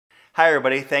Hi,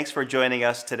 everybody. Thanks for joining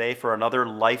us today for another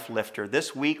Life Lifter.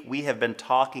 This week, we have been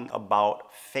talking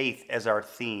about faith as our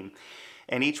theme.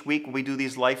 And each week, when we do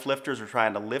these Life Lifters, we're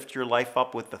trying to lift your life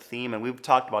up with the theme. And we've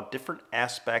talked about different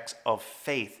aspects of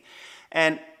faith.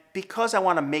 And because I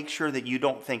want to make sure that you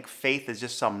don't think faith is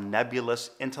just some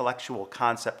nebulous intellectual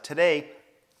concept, today,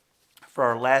 for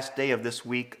our last day of this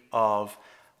week of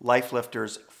Life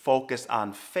Lifters focused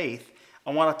on faith,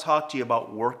 I want to talk to you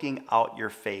about working out your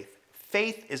faith.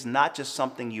 Faith is not just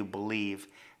something you believe.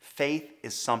 Faith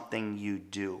is something you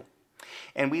do.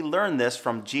 And we learn this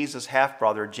from Jesus'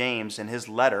 half-brother James in his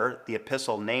letter, the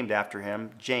epistle named after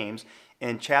him, James,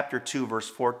 in chapter 2, verse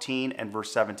 14 and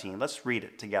verse 17. Let's read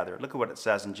it together. Look at what it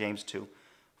says in James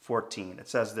 2:14. It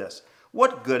says this: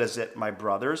 "What good is it, my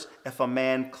brothers, if a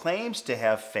man claims to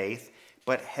have faith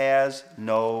but has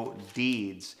no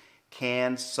deeds?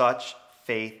 Can such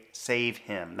faith save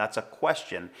him?" That's a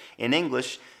question. In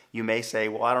English, you may say,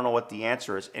 well, I don't know what the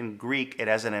answer is. In Greek, it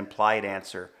has an implied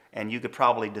answer, and you could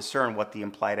probably discern what the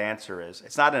implied answer is.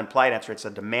 It's not an implied answer, it's a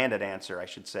demanded answer, I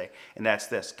should say, and that's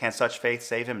this: can such faith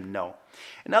save him? No.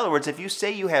 In other words, if you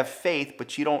say you have faith,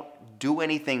 but you don't do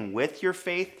anything with your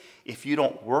faith, if you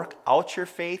don't work out your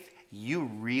faith, you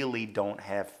really don't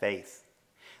have faith.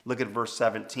 Look at verse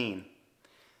 17.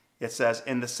 It says,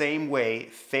 "In the same way,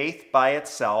 faith by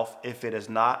itself, if it is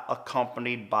not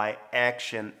accompanied by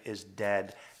action, is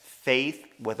dead. Faith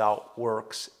without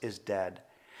works is dead."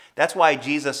 That's why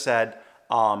Jesus said,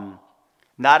 not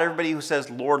everybody who says,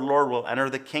 "Lord, Lord," will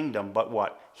enter the kingdom, but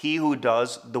what? He who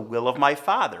does the will of my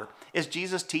Father. Is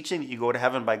Jesus teaching that you go to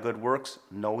heaven by good works?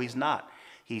 No, he's not.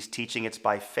 He's teaching it's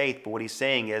by faith, but what he's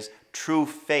saying is true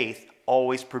faith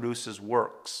always produces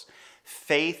works.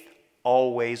 Faith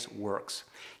always works.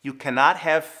 You cannot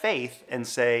have faith and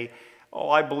say,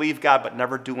 "Oh, I believe God," but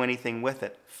never do anything with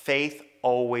it. Faith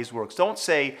always works. Don't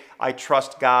say, "I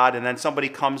trust God," and then somebody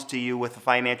comes to you with a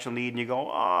financial need and you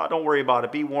go, "Oh, don't worry about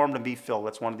it. Be warmed and be filled."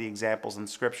 That's one of the examples in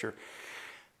Scripture.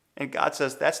 And God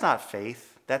says, that's not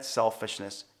faith. That's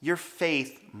selfishness. Your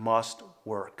faith must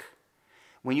work.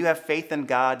 When you have faith in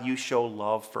God, you show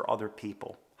love for other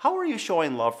people. How are you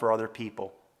showing love for other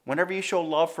people? Whenever you show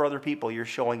love for other people, you're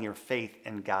showing your faith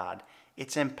in God.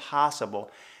 It's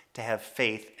impossible to have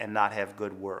faith and not have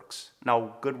good works.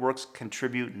 Now, good works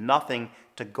contribute nothing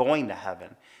to going to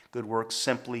heaven. Good works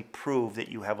simply prove that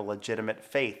you have a legitimate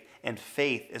faith, and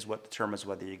faith is what determines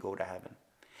whether you go to heaven.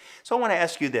 So I want to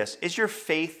ask you this: is your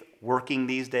faith working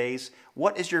these days?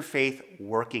 What is your faith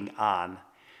working on?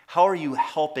 How are you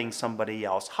helping somebody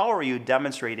else? How are you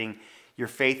demonstrating your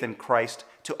faith in Christ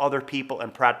to other people in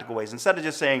practical ways? Instead of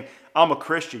just saying, "I'm a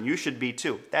Christian, you should be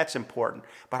too." That's important.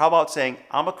 But how about saying,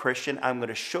 "I'm a Christian, I'm going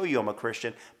to show you I'm a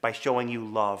Christian by showing you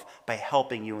love, by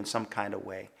helping you in some kind of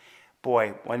way." Boy,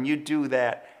 when you do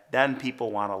that, then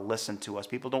people want to listen to us.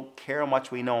 People don't care how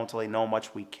much we know until they know how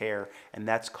much we care, and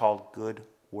that's called good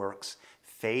works.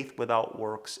 Faith without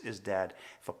works is dead.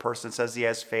 If a person says he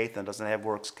has faith and doesn't have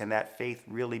works, can that faith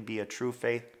really be a true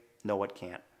faith? No, it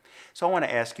can't. So I want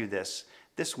to ask you this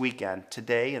weekend,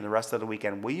 today and the rest of the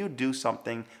weekend, will you do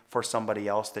something for somebody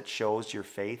else that shows your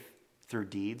faith through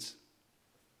deeds?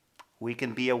 We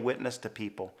can be a witness to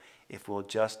people if we'll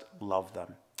just love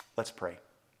them. Let's pray.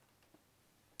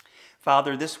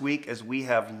 Father, this week as we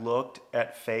have looked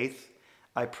at faith,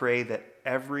 I pray that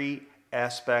every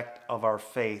aspect of our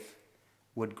faith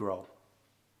would grow.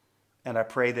 And I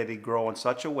pray that it grow in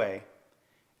such a way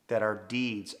that our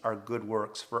deeds, our good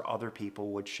works for other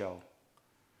people would show.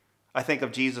 I think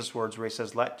of Jesus' words where he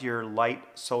says, "Let your light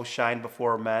so shine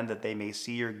before men that they may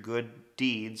see your good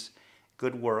deeds,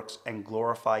 good works, and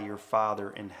glorify your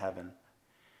Father in heaven."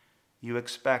 You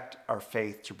expect our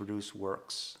faith to produce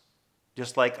works.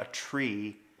 Just like a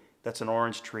tree that's an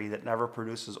orange tree that never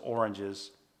produces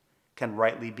oranges can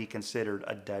rightly be considered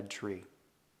a dead tree.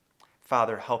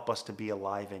 Father, help us to be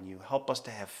alive in you. Help us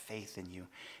to have faith in you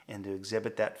and to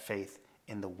exhibit that faith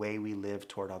in the way we live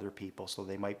toward other people so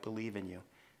they might believe in you.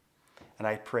 And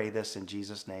I pray this in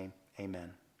Jesus' name,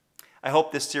 amen. I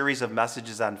hope this series of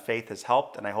messages on faith has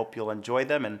helped, and I hope you'll enjoy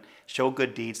them and show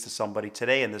good deeds to somebody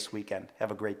today and this weekend.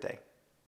 Have a great day.